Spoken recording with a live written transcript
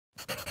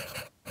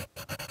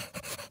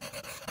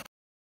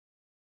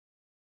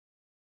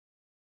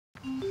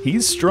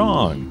He's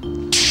strong.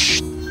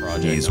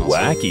 He's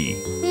wacky.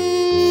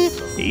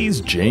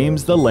 He's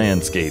James the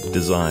landscape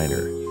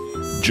designer.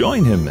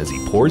 Join him as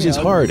he pours his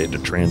heart into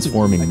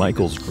transforming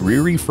Michael's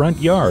dreary front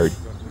yard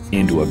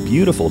into a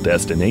beautiful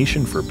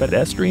destination for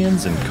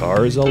pedestrians and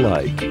cars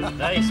alike.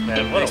 Nice,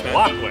 man. What a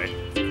walkway.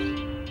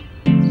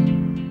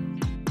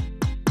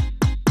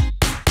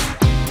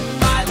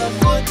 By the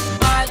foot,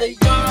 by the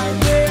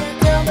yard, we're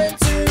coming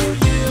to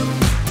you.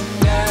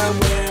 Yeah,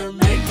 we're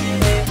making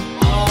it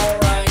all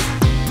right.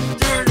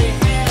 Dirty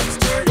hands,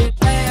 dirty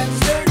plans,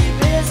 dirty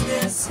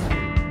business.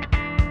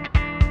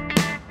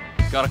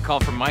 Got a call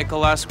from Michael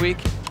last week.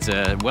 It's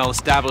a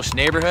well-established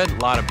neighborhood, a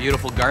lot of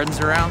beautiful gardens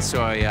around,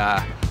 so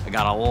I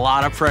got a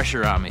lot of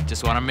pressure on me.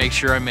 Just want to make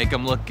sure I make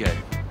them look good.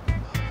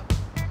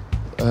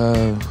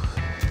 Oh,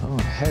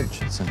 a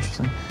hedge. That's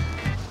interesting.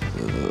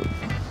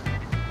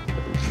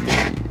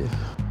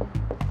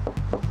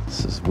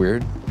 This is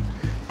weird.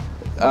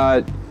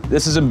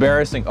 This is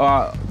embarrassing.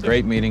 Oh,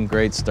 great meeting,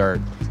 great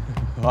start.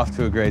 Off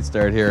to a great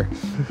start here.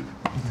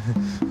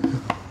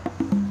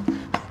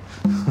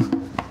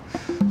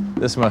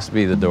 This must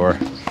be the door.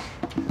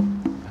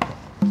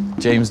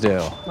 James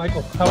Dale.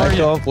 Michael, how are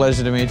you?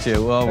 Pleasure to meet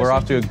you. Well, we're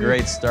off to a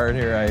great start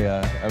here.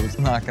 I was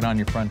knocking on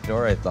your front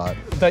door, I thought.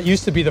 That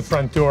used to be the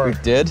front door. We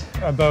did?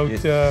 About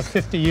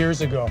 50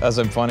 years ago. As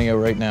I'm finding out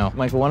right now.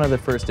 Michael, one of the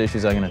first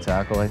issues I'm going to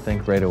tackle, I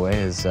think, right away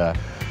is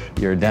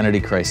your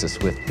identity crisis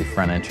with the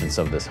front entrance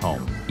of this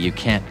home. You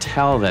can't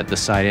tell that the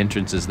side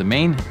entrance is the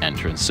main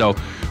entrance, so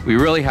we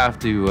really have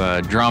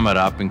to drum it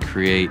up and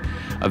create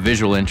a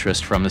visual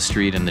interest from the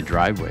street and the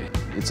driveway.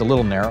 It's a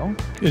little narrow.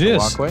 It is.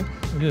 Walkway.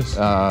 It is.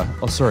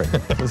 Oh, sorry.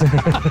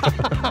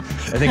 I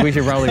think we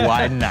should probably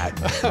widen that.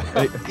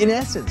 In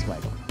essence,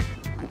 Michael,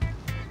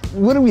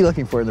 what are we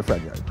looking for in the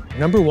front yard?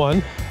 Number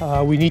one,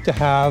 we need to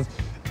have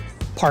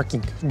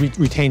parking,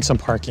 retain some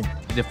parking.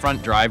 The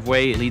front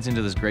driveway leads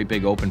into this great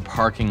big open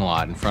parking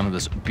lot in front of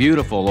this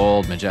beautiful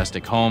old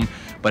majestic home,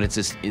 but it's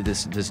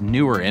this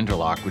newer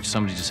interlock which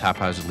somebody just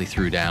haphazardly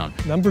threw down.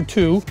 Number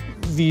two,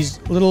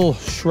 these little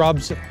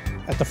shrubs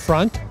at the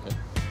front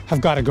have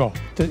got to go.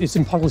 It's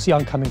impossible to see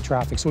oncoming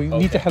traffic, so we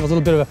need to have a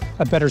little bit of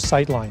a better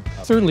sight line.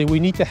 Thirdly,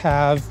 we need to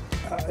have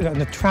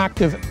an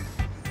attractive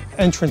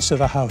entrance to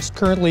the house.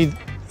 Currently,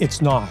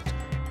 it's not.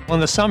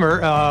 In the summer,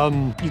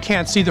 you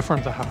can't see the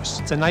front of the house.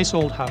 It's a nice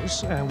old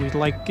house, and we'd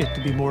like it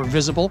to be more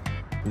visible.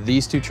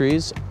 These two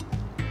trees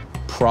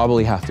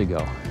probably have to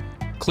go.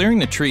 Clearing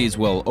the trees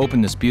will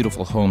open this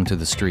beautiful home to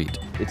the street.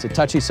 It's a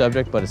touchy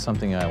subject, but it's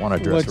something I want to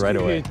address right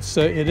away.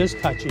 It is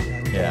touchy,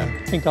 and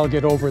I think I'll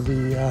get over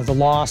the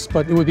loss,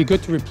 but it would be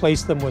good to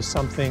replace them with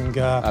something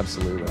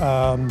absolutely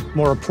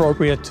more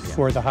appropriate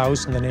for the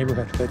house and the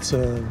neighborhood. It's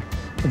a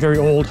very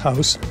old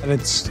house, and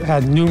it's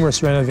had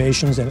numerous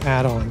renovations and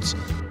add-ons.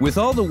 With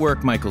all the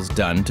work Michael's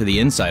done to the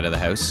inside of the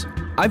house,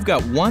 I've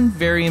got one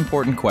very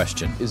important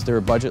question. Is there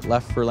a budget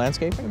left for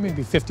landscaping?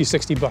 Maybe 50,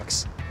 60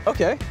 bucks.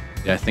 Okay.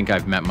 I think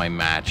I've met my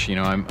match. You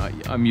know,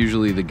 I'm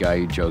usually the guy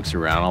who jokes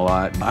around a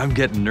lot. I'm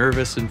getting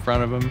nervous in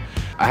front of him.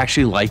 I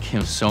actually like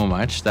him so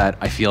much that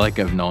I feel like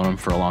I've known him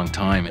for a long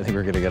time. I think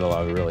we're going to get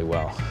along really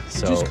well.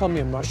 So, just call me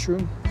a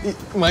mushroom.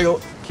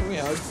 Michael, give me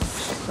a hug.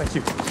 Thank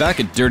you.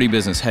 Back at Dirty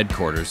Business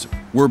headquarters,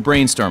 we're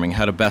brainstorming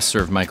how to best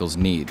serve Michael's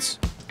needs.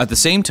 At the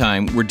same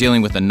time, we're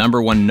dealing with the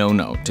 #1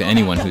 no-no to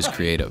anyone who's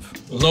creative.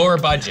 Lower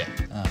budget.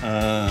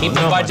 Keep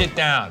the budget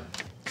down.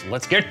 So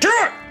let's get to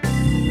it!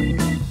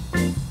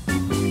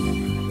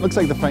 Looks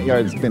like the front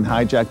yard's been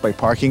hijacked by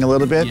parking a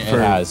little bit. Yeah, it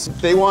has.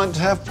 They want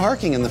to have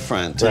parking in the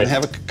front and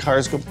have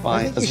cars go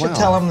by as well. You should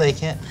tell them they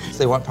can't. So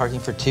they want parking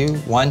for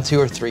one, two,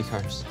 or three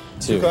cars.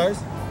 Two cars?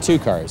 2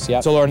 cars, yeah.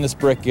 So Lauren, this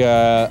brick,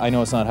 I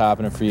know it's not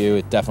happening for you.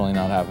 It's definitely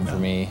not happening for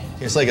me.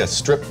 It's like a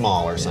strip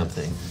mall or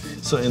something.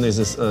 So, and there's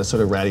this sort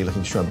of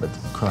ratty-looking shrub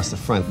across the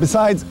front.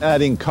 Besides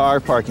adding car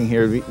parking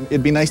here,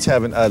 it'd be nice to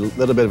have a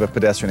little bit of a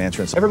pedestrian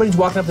entrance. Everybody's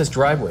walking up this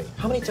driveway.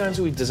 How many times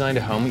have we designed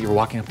a home you're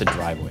walking up the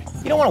driveway?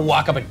 You don't want to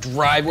walk up a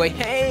driveway.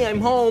 Hey, I'm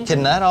home.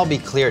 Can that all be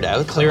cleared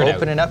out?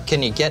 Open it up?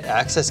 Can you get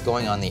access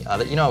going on the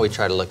other? You know how we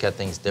try to look at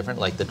things different,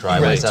 like the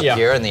driveway's up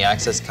here and the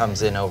access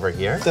comes in over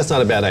here? That's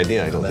not a bad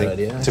idea, I don't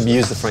think. To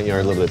use the front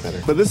yard a little bit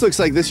better. But this looks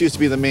like this used to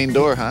be the main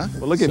door, huh?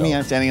 Well, look at me,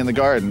 I'm standing in the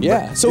garden.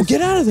 Yeah, so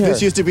get out of there.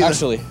 This used to be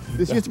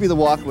this used to be the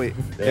walkway.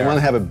 They want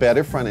to have a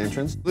better front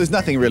entrance. There's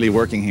nothing really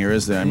working here,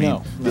 is there? I mean,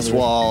 No. this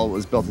wall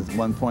was built at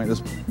one point,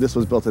 this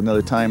was built at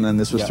another time, and then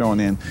this was thrown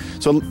in.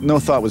 So no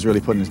thought was really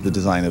put into the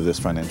design of this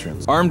front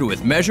entrance. Armed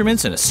with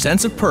measurements and a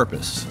sense of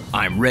purpose,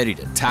 I'm ready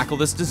to tackle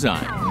this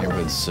design. The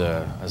neighborhood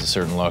has a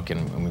certain look,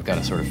 and we've got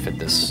to sort of fit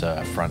this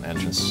front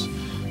entrance,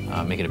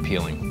 make it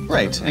appealing.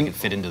 Right. Make it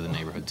fit into the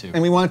neighborhood, too.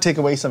 And we want to take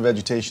away some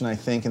vegetation, I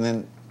think, and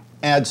then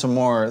add some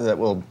more that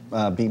will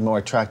be more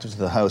attractive to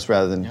the house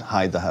rather than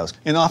hide the house.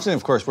 And often,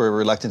 of course, we're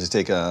reluctant to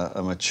take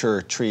a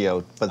mature tree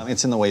out, but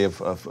it's in the way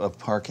of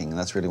parking, and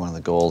that's really one of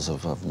the goals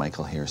of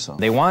Michael here. So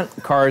They want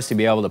cars to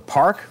be able to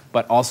park,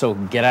 but also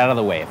get out of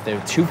the way. If there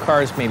are 2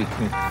 cars maybe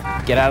can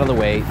get out of the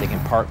way, they can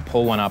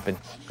pull one up, and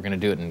we're going to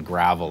do it in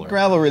gravel.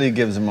 Gravel really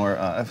gives a more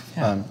a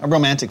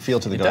romantic feel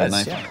to the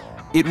garden.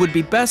 It would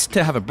be best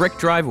to have a brick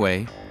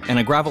driveway and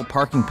a gravel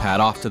parking pad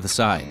off to the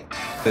side.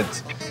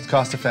 It's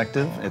cost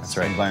effective, it's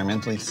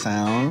environmentally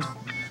sound,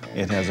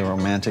 it has a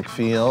romantic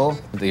feel.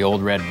 The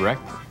old red brick,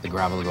 the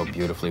gravel will go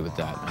beautifully with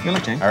that. Good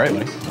luck, James. All right,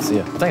 buddy. See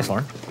ya. Thanks,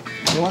 Lauren.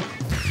 Good luck.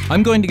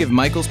 I'm going to give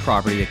Michael's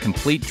property a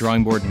complete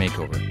drawing board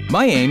makeover.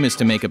 My aim is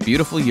to make a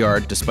beautiful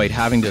yard despite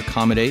having to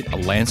accommodate a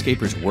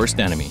landscaper's worst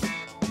enemy,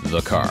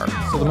 the car.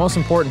 So the most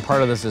important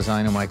part of this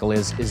design, Michael,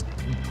 is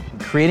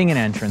creating an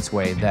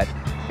entranceway that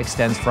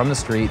extends from the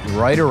street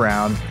right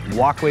around,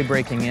 walkway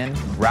breaking in,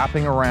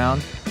 wrapping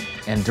around,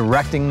 and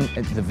directing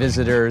the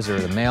visitors or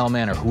the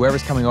mailman or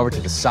whoever's coming over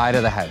to the side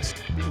of the house.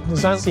 The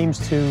design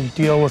seems to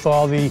deal with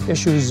all the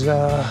issues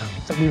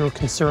that we were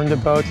concerned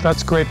about.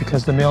 That's great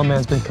because the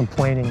mailman's been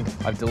complaining.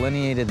 I've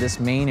delineated this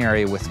main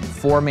area with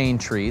 4 main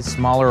trees,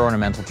 smaller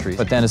ornamental trees.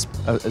 But then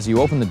as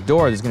you open the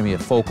door, there's going to be a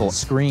focal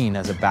screen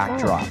as a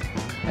backdrop.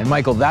 And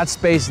Michael, that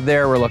space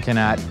there we're looking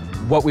at,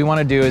 what we want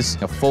to do is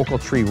a focal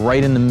tree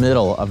right in the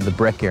middle of the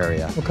brick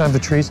area. What kind of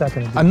a tree is that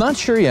going to be? I'm not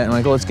sure yet,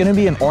 Michael. It's going to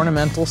be an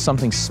ornamental,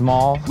 something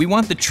small. We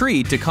want the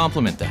tree to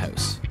complement the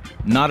house,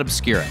 not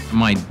obscure it.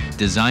 My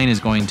design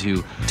is going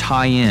to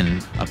tie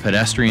in a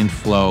pedestrian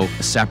flow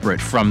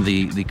separate from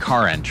the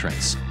car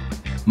entrance.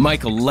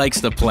 Michael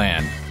likes the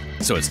plan,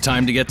 so it's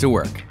time to get to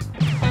work.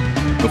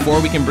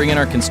 Before we can bring in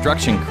our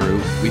construction crew,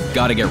 we've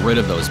got to get rid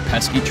of those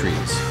pesky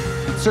trees.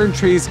 Certain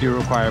trees do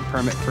require a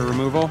permit for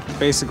removal.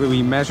 Basically,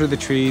 we measure the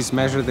trees,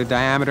 measure the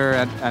diameter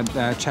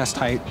at chest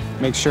height,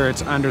 make sure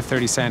it's under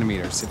 30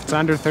 centimeters. If it's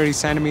under 30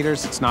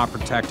 centimeters, it's not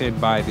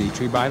protected by the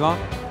tree bylaw.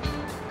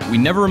 We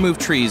never remove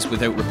trees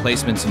without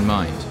replacements in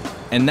mind,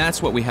 and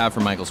that's what we have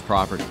for Michael's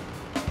property.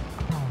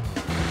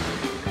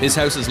 His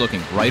house is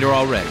looking brighter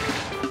already.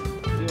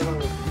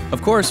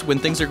 Of course, when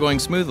things are going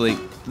smoothly,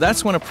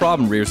 that's when a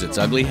problem rears its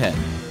ugly head.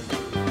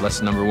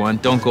 Lesson number 1,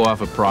 don't go off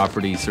a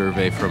property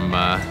survey from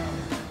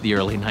the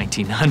early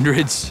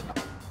 1900s.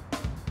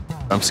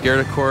 I'm scared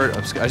of court. I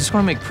just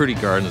want to make pretty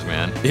gardens,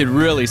 man. It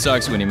really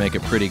sucks when you make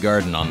a pretty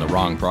garden on the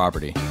wrong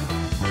property.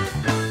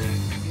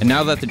 And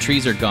now that the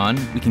trees are gone,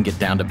 we can get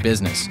down to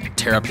business and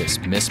tear up this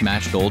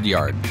mismatched old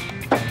yard.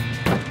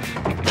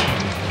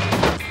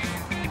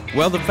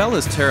 While the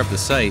fellas tear up the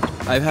site,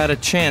 I've had a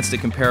chance to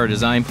compare our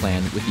design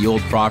plan with the old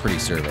property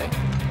survey.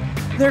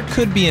 There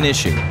could be an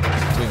issue.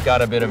 We've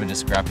got a bit of a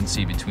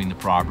discrepancy between the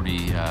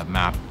property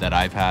map that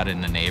I've had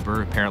and the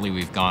neighbor. Apparently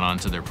we've gone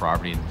onto their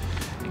property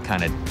and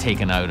kind of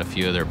taken out a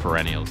few of their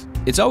perennials.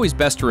 It's always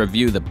best to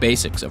review the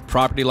basics of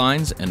property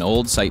lines and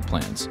old site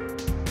plans.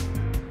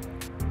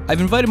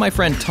 I've invited my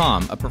friend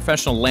Tom, a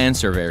professional land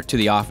surveyor, to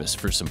the office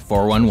for some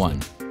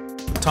 411.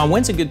 Tom,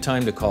 when's a good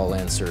time to call a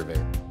land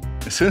surveyor?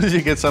 As soon as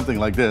you get something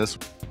like this,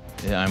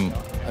 Yeah,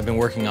 I've been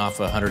working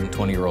off a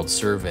 120-year-old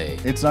survey.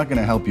 it's not going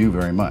to help you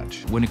very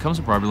much. When it comes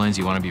to property lines,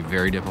 you want to be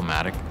very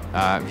diplomatic.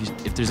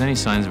 If there's any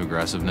signs of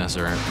aggressiveness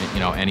or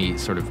any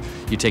sort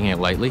of you're taking it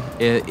lightly,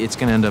 it's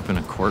going to end up in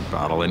a court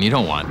battle, and you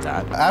don't want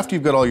that. After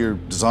you've got all your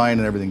design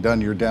and everything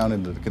done, you're down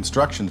into the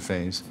construction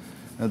phase.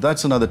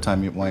 That's another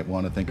time you might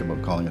want to think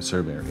about calling a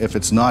surveyor. If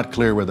it's not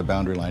clear where the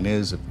boundary line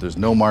is, if there's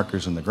no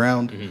markers in the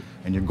ground,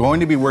 and you're going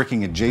to be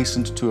working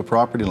adjacent to a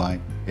property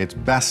line, it's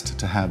best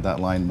to have that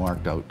line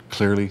marked out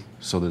clearly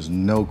so there's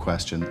no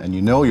question, and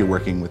you know you're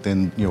working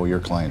within your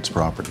client's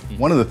property.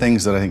 One of the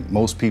things that I think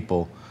most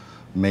people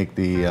make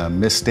the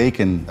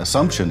mistaken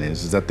assumption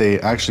is that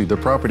their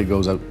property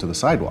goes out to the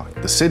sidewalk.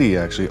 The city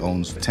actually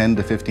owns 10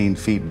 to 15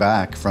 feet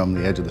back from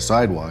the edge of the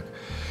sidewalk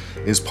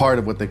is part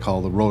of what they call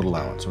the road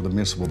allowance or the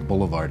municipal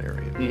boulevard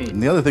area.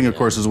 And the other thing, of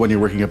course, is when you're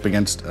working up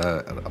against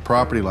a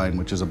property line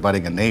which is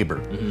abutting a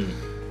neighbor,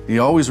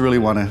 you always really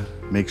want to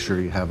make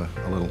sure you have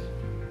a little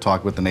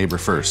talk with the neighbor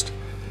first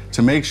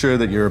to make sure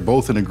that you're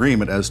both in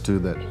agreement as to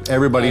that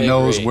everybody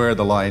knows where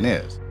the line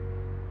is.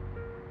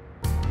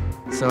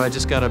 So I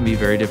just got to be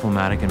very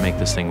diplomatic and make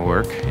this thing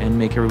work and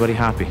make everybody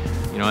happy.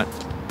 You know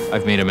what?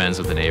 I've made amends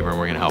with the neighbor, and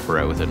we're going to help her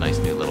out with a nice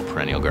new little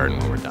perennial garden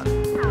when we're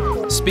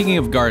done. Speaking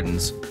of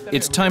gardens,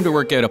 it's time to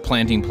work out a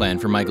planting plan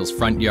for Michael's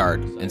front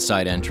yard and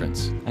side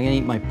entrance. I'm gonna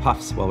eat my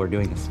puffs while we're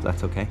doing this, if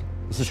that's okay.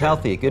 This is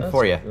healthy, good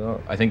for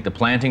you. I think the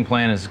planting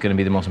plan is going to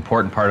be the most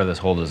important part of this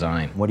whole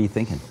design. What are you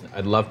thinking?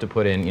 I'd love to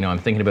put in, I'm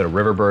thinking about a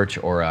river birch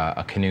or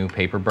a canoe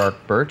paper bark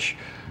birch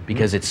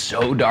because it's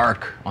so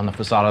dark on the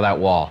facade of that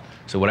wall.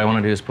 So what I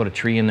want to do is put a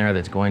tree in there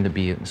that's going to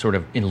be sort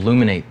of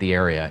illuminate the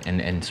area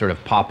and sort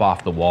of pop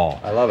off the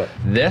wall. I love it.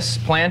 This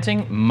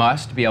planting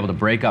must be able to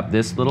break up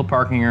this little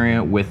parking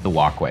area with the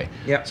walkway.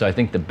 Yep. So I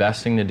think the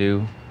best thing to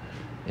do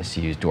is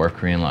to use dwarf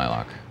Korean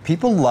lilac.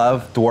 People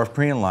love dwarf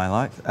Korean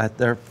lilac at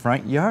their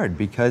front yard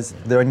because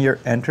when you're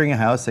entering a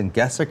house and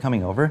guests are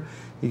coming over,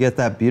 you get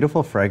that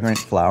beautiful fragrant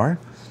flower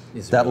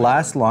that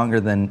lasts longer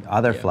than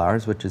other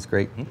flowers, which is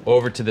great.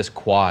 Over to this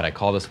quad, I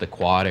call this the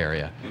quad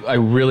area. I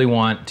really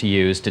want to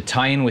use, to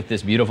tie in with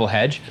this beautiful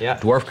hedge,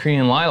 dwarf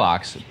Korean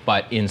lilacs,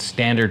 but in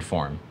standard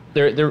form.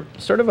 They're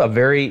sort of a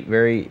very,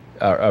 very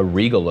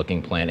regal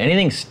looking plant.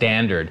 Anything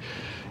standard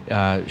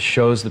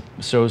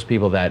shows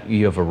people that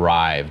you have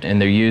arrived,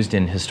 and they're used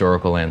in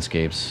historical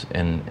landscapes,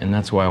 and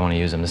that's why I want to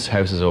use them. This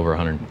house is over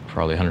 100,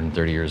 probably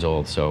 130 years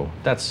old, so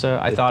that's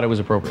I thought it was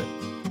appropriate.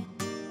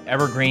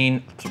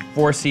 Evergreen,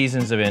 4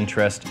 seasons of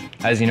interest.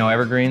 As you know,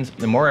 evergreens,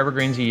 the more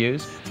evergreens you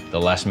use, the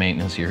less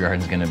maintenance your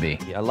garden's gonna be.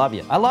 I love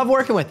you. I love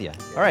working with you.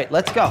 All right,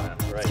 let's go.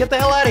 Let's get the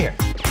hell out of here.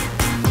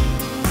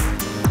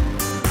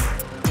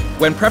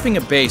 When prepping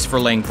a base for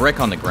laying brick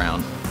on the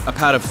ground, a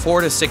pad of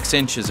 4 to 6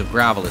 inches of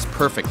gravel is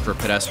perfect for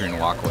pedestrian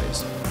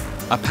walkways.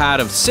 A pad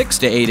of 6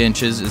 to 8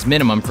 inches is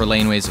minimum for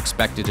laneways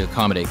expected to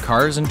accommodate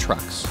cars and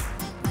trucks.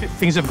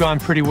 Things have gone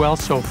pretty well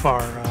so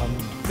far.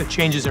 The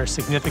changes are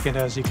significant,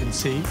 as you can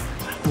see.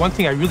 One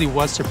thing I really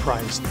was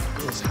surprised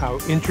is how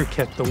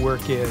intricate the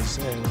work is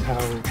and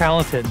how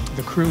talented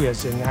the crew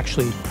is in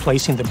actually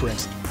placing the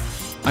bricks.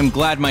 I'm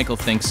glad Michael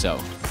thinks so.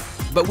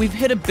 But we've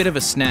hit a bit of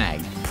a snag.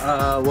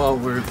 Well,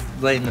 we're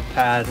laying the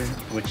pad,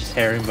 which is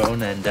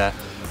herringbone, and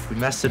we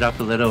messed it up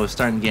a little. It was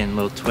starting to get a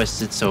little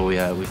twisted, so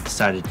we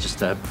decided just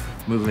to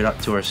move it up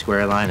to our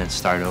square line and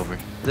start over.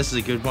 This is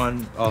a good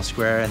one, all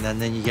square, and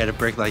then you get a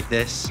brick like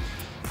this.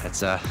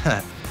 That's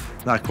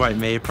not quite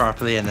made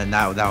properly, and then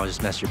that will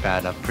just mess your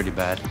pad up pretty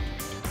bad.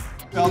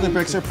 Velvet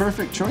bricks are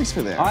perfect choice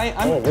for there.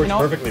 It works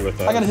perfectly with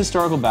that. I got a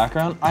historical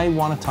background. I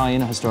want to tie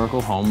in a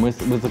historical home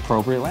with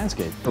appropriate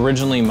landscape.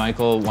 Originally,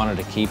 Michael wanted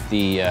to keep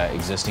the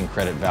existing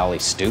Credit Valley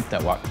stoop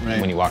that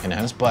when you walk in the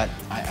house, but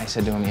I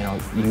said to him, you know,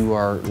 you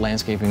are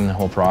landscaping the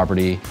whole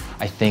property.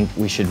 I think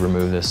we should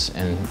remove this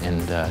and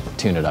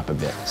tune it up a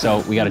bit.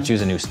 So we got to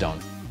choose a new stone.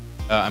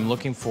 I'm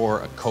looking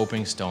for a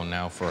coping stone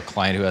now for a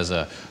client who has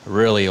a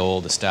really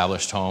old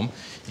established home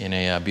in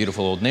a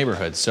beautiful old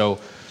neighborhood. So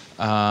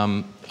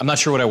I'm not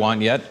sure what I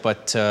want yet,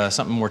 but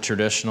something more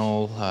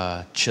traditional,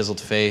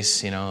 chiseled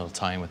face, you know, it'll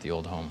tie in with the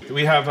old home.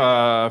 We have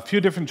a few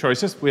different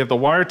choices. We have the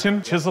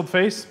Wyerton chiseled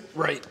face.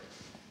 Right.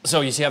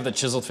 So you see, have the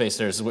chiseled face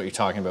there. This is what you're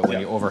talking about when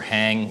you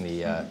overhang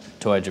the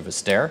toe edge of a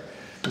stair.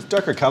 This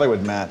darker color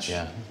would match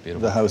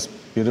beautiful. the house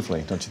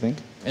beautifully, don't you think?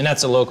 And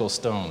that's a local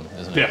stone,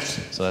 isn't it? Yes.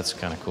 So that's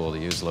kind of cool to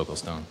use local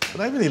stone.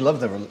 But I really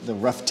love the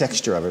rough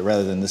texture of it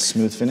rather than this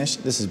smooth finish.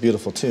 This is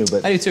beautiful too.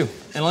 But I do too.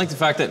 And I like the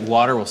fact that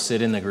water will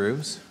sit in the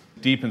grooves.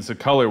 Deepens the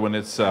color when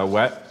it's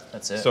wet.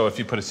 That's it. So if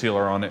you put a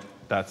sealer on it,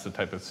 that's the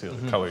type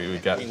of color you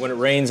would get. When it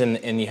rains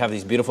and you have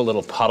these beautiful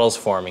little puddles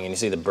forming and you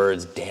see the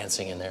birds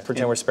dancing in there.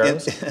 Pretend we're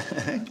sparrows.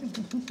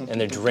 And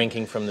they're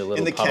drinking from the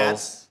little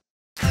puddles.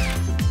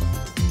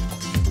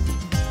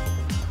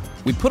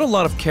 We put a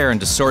lot of care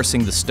into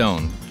sourcing the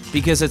stone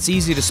because it's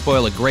easy to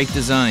spoil a great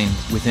design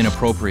with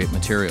inappropriate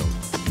material.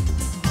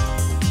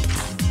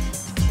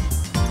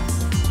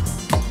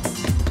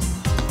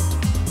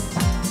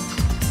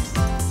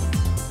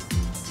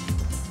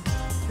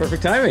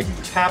 Perfect timing.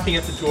 Tapping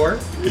at the door.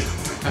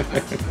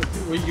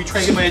 Were you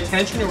trying to get my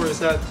attention, or was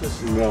that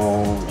just...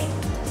 No.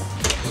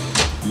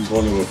 He's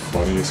one of the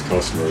funniest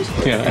customers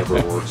I've ever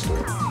worked for.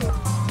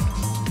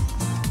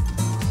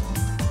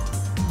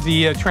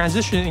 The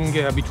transitioning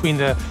between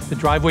the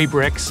driveway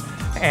bricks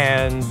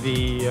and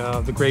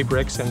the gray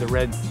bricks and the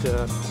red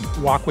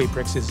walkway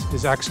bricks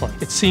is excellent.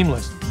 It's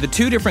seamless. The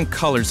 2 different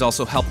colors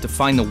also help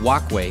define the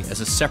walkway as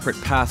a separate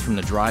path from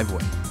the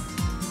driveway.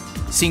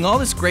 Seeing all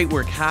this great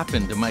work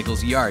happen to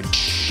Michael's yard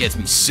gets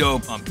me so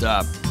pumped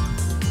up.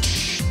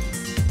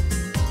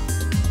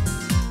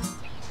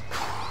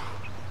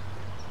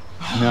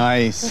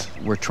 Nice.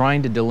 We're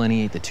trying to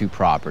delineate the 2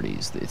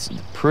 properties. It's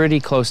pretty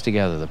close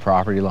together, the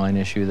property line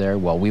issue there.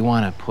 Well, we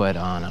want to put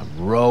on a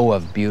row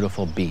of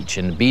beautiful beech,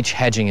 and beech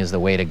hedging is the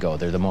way to go.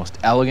 They're the most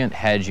elegant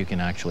hedge you can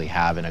actually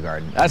have in a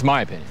garden. That's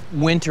my opinion.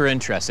 Winter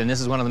interest, and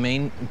this is one of the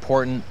main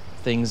important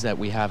things that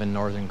we have in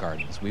northern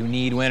gardens. We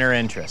need winter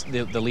interest.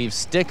 The leaves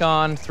stick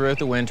on throughout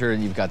the winter,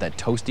 and you've got that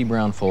toasty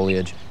brown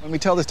foliage. When we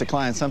tell this to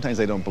clients, sometimes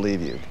they don't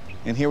believe you.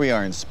 And here we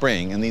are in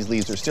spring, and these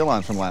leaves are still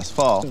on from last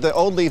fall. The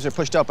old leaves are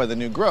pushed out by the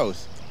new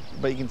growth,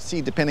 but you can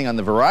see, depending on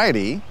the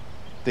variety,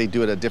 they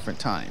do it at different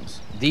times.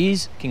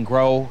 These can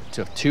grow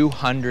to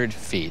 200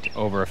 feet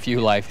over a few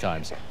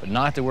lifetimes, but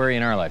not to worry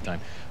in our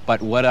lifetime.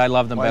 But what I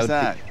love them Why about is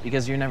that?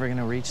 Because you're never going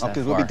to reach that far.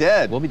 Because we'll be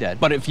dead. We'll be dead.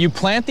 But if you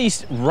plant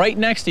these right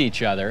next to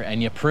each other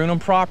and you prune them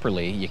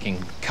properly, you can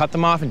cut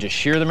them off and just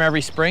shear them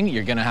every spring.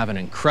 You're going to have an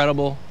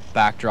incredible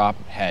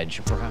backdrop hedge,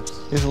 perhaps.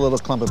 Here's a little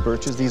clump of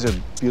birches. These are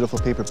beautiful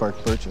paper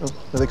bark birch. Oh,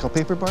 are they called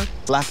paper bark?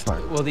 Black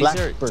bark. Well, these Black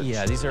are birch.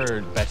 yeah, these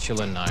are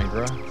Betula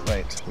nigra,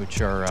 right?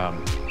 Which are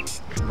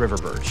river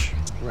birch.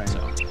 Right.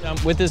 So,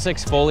 with this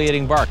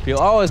exfoliating bark,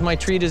 people, oh, is my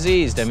tree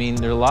diseased? I mean,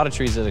 there are a lot of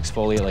trees that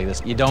exfoliate like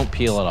this. You don't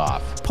peel it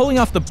off. Pulling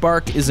off the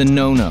bark is a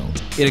no-no.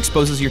 It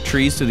exposes your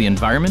trees to the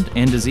environment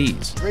and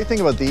disease. The great thing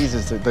about these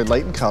is that they're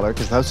light in color,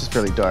 because the house is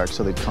fairly dark,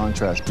 so they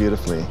contrast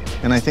beautifully.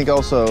 And I think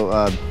also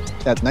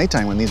At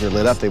nighttime, when these are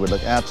lit up, they would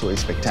look absolutely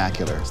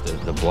spectacular.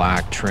 The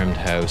black trimmed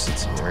house,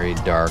 it's very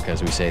dark,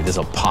 as we say.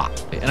 This'll pop.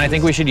 And I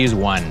think we should use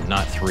one,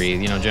 not three.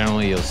 You know,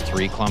 generally use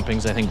 3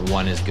 clumpings. I think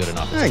one is good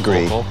enough. I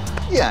agree.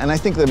 Yeah, and I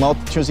think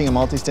choosing a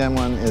multi-stem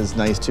one is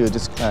nice too. It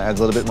just adds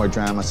a little bit more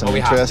drama, some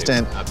interest,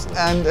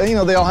 and you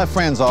know, they all have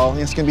friends.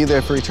 It's gonna be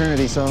there for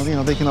eternity, so you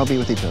know they can all be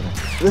with each other.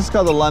 This is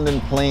called the London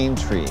plane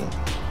tree,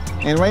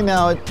 and right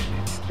now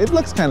it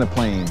looks kind of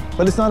plain,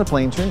 but it's not a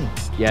plain tree.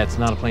 Yeah, it's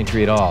not a plain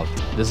tree at all.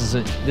 This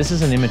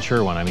is an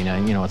immature one. I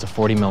mean, you know, it's a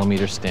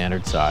 40mm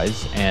standard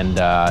size, and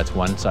it's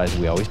one size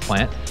we always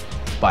plant.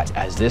 But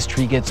as this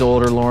tree gets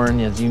older, Lauren,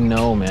 as you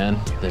know, man,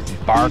 the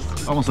bark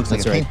almost looks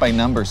like a paint by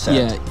number set.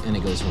 Yeah, and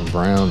it goes from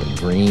brown to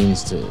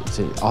greens to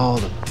all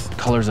the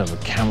colors of a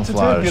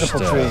camouflage. It's a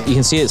very beautiful tree. You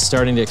can see it's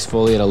starting to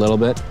exfoliate a little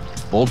bit.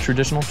 Old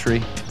traditional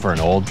tree for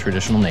an old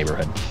traditional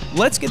neighborhood.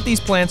 Let's get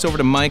these plants over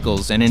to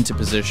Michael's and into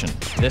position.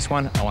 This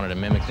one, I wanted to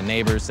mimic the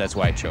neighbors. That's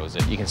why I chose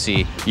it. You can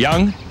see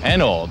young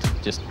and old,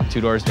 just 2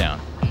 doors down.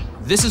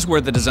 This is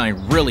where the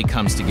design really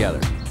comes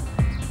together.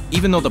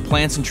 Even though the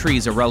plants and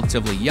trees are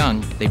relatively young,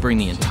 they bring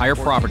the entire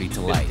property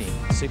to life.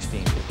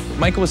 16.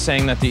 Michael was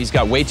saying that he's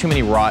got way too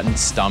many rotten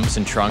stumps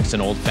and trunks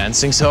and old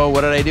fencing, so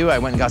what did I do? I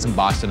went and got some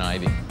Boston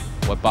ivy.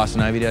 What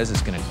Boston ivy does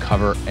is gonna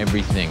cover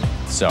everything.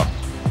 So,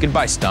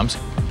 goodbye stumps.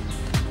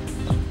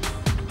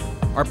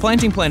 Our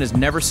planting plan is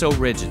never so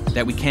rigid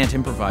that we can't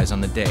improvise on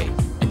the day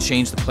and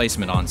change the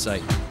placement on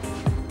site.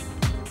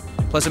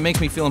 Plus, it makes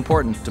me feel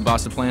important to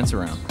boss the plants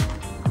around.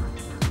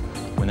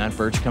 When that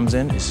birch comes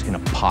in, it's just gonna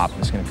pop.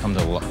 It's gonna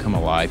come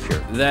alive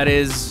here. That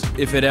is,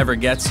 if it ever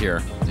gets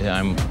here. Yeah,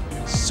 I'm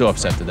so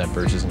upset that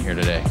birch isn't here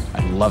today.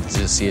 I'd love to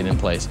just see it in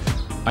place.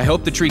 I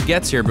hope the tree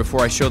gets here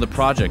before I show the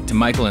project to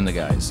Michael and the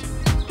guys.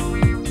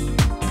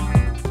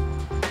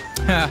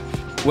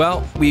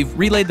 Well, we've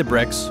relayed the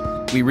bricks,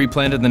 we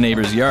replanted the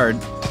neighbor's yard,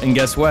 and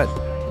guess what?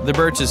 The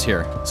birch is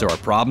here, so our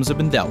problems have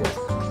been dealt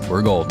with.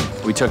 We're golden.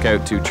 We took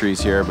out 2 trees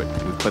here, but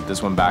we put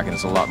this one back and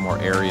it's a lot more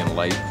airy and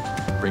light.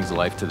 Brings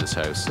life to this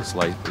house.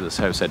 This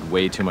house had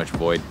way too much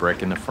void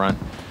brick in the front.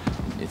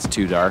 It's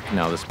too dark.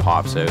 Now this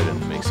pops out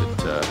and makes it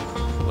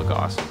look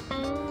awesome.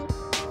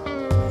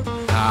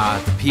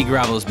 The pea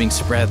gravel is being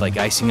spread like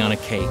icing on a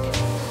cake.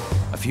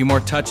 A few more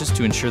touches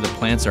to ensure the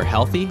plants are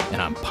healthy, and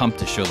I'm pumped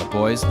to show the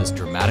boys this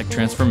dramatic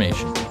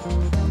transformation.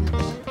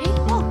 Hey,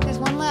 look, there's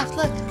one left,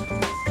 look.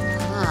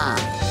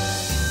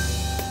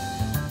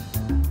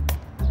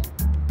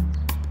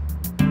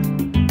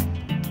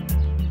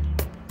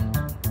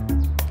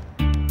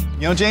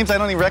 You know, James, I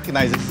don't even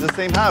recognize it. It's the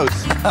same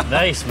house.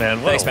 Nice,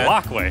 man. What a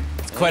walkway.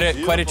 It's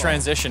quite a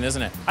transition,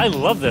 isn't it? I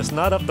love this.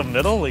 Not up the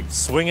middle, like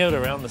swing out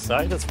around the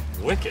side. That's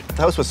wicked.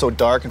 The house was so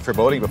dark and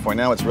foreboding before.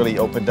 Now it's really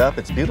opened up.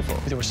 It's beautiful.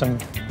 There were some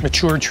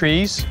mature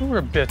trees. We were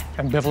a bit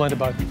ambivalent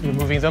about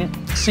removing them.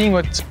 Seeing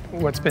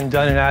what's been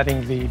done and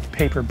adding the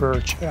paper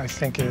birch, I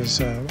think, is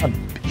a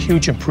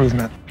huge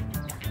improvement.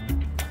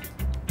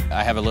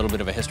 I have a little bit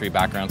of a history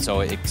background,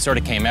 so it sort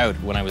of came out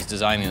when I was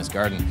designing this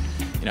garden.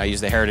 You know, I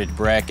used the heritage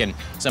brick and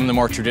some of the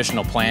more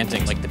traditional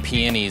plantings, like the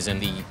peonies and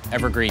the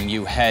evergreen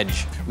yew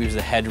hedge. We use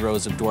the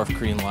hedgerows of dwarf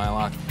Korean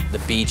lilac, the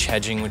beech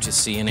hedging, which you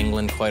see in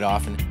England quite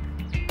often.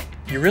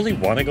 You really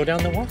want to go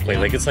down the walkway.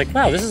 Like, it's like,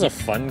 wow, this is a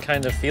fun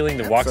kind of feeling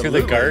to walk through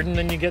the garden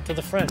and you get to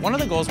the front. One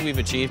of the goals we've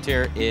achieved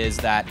here is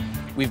that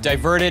we've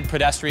diverted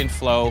pedestrian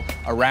flow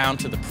around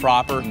to the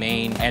proper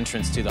main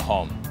entrance to the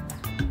home.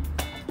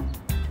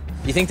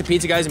 You think the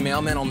pizza guys and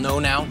mailmen will know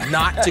now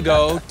not to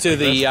go to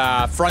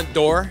the front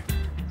door?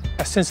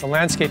 Since the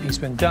landscaping's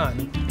been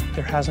done,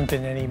 there hasn't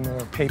been any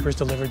more papers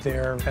delivered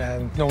there,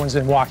 and no one's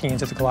been walking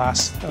into the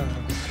glass.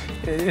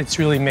 It's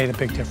really made a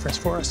big difference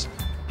for us.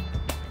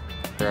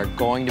 There are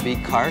going to be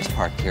cars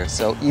parked here,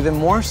 so even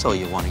more so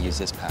you want to use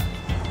this path.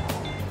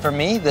 For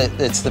me,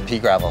 it's the pea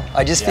gravel.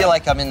 I just feel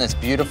like I'm in this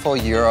beautiful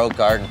Euro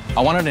garden.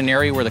 I wanted an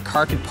area where the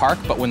car could park,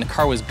 but when the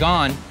car was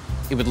gone,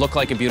 it would look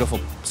like a beautiful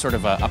sort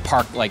of a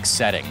park-like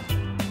setting.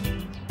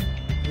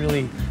 It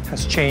really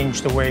has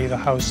changed the way the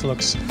house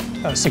looks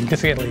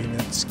significantly, and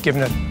it's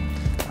given it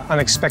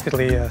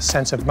unexpectedly a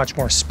sense of much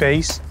more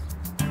space.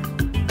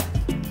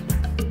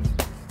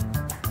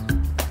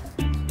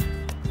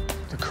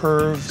 The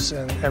curves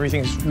and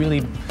everything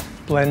really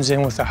blends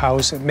in with the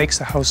house. It makes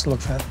the house look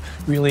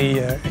really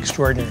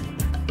extraordinary.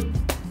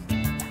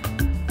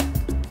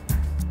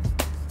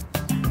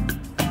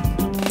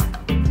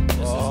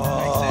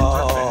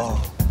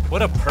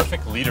 What a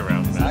perfect lead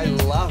around, man. I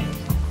love it.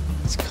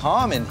 It's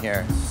calm in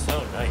here.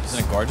 So nice.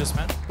 Isn't it gorgeous,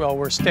 man? Well,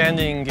 we're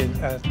standing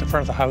at the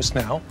front of the house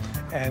now,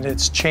 and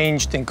it's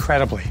changed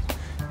incredibly.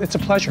 It's a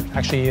pleasure,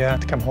 actually,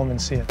 to come home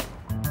and see it.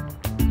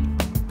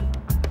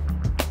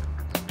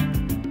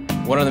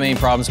 One of the main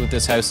problems with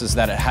this house is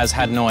that it has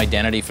had no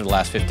identity for the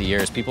last 50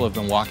 years. People have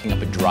been walking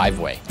up a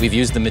driveway. We've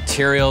used the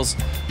materials,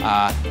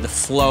 the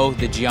flow,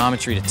 the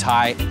geometry to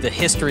tie the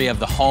history of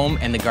the home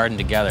and the garden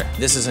together.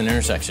 This is an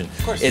intersection.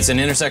 Of course. It's an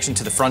intersection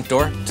to the front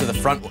door, to the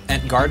front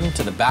garden,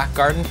 to the back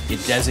garden.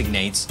 It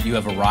designates you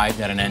have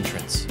arrived at an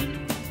entrance.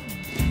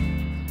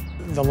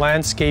 The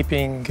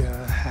landscaping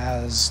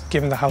has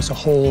given the house a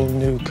whole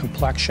new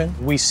complexion.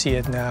 We see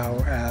it now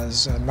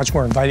as a much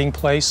more inviting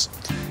place.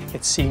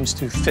 It seems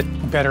to fit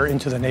better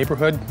into the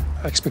neighborhood.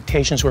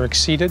 Expectations were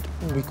exceeded.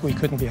 We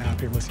couldn't be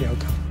happier with the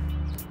outcome.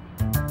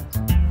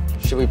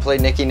 Should we play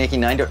Nicky Nicky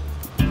Nine?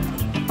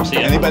 See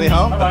ya. Anybody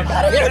home?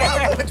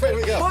 Which way do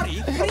we go? Buddy,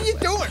 what are you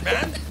doing,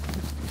 man?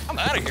 I'm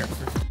out of here.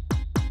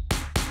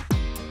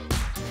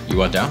 You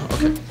want down?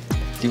 Okay.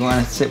 Do you want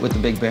to sit with the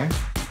big bear?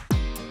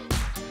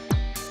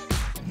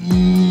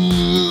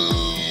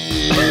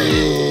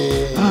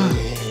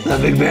 The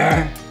big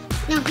bear?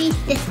 No, he's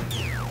just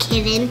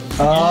kidding.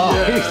 Oh,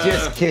 he's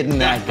just kidding,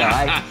 that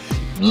guy.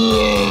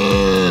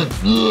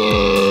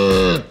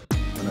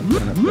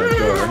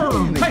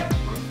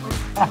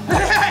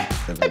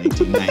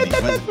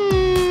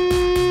 1890.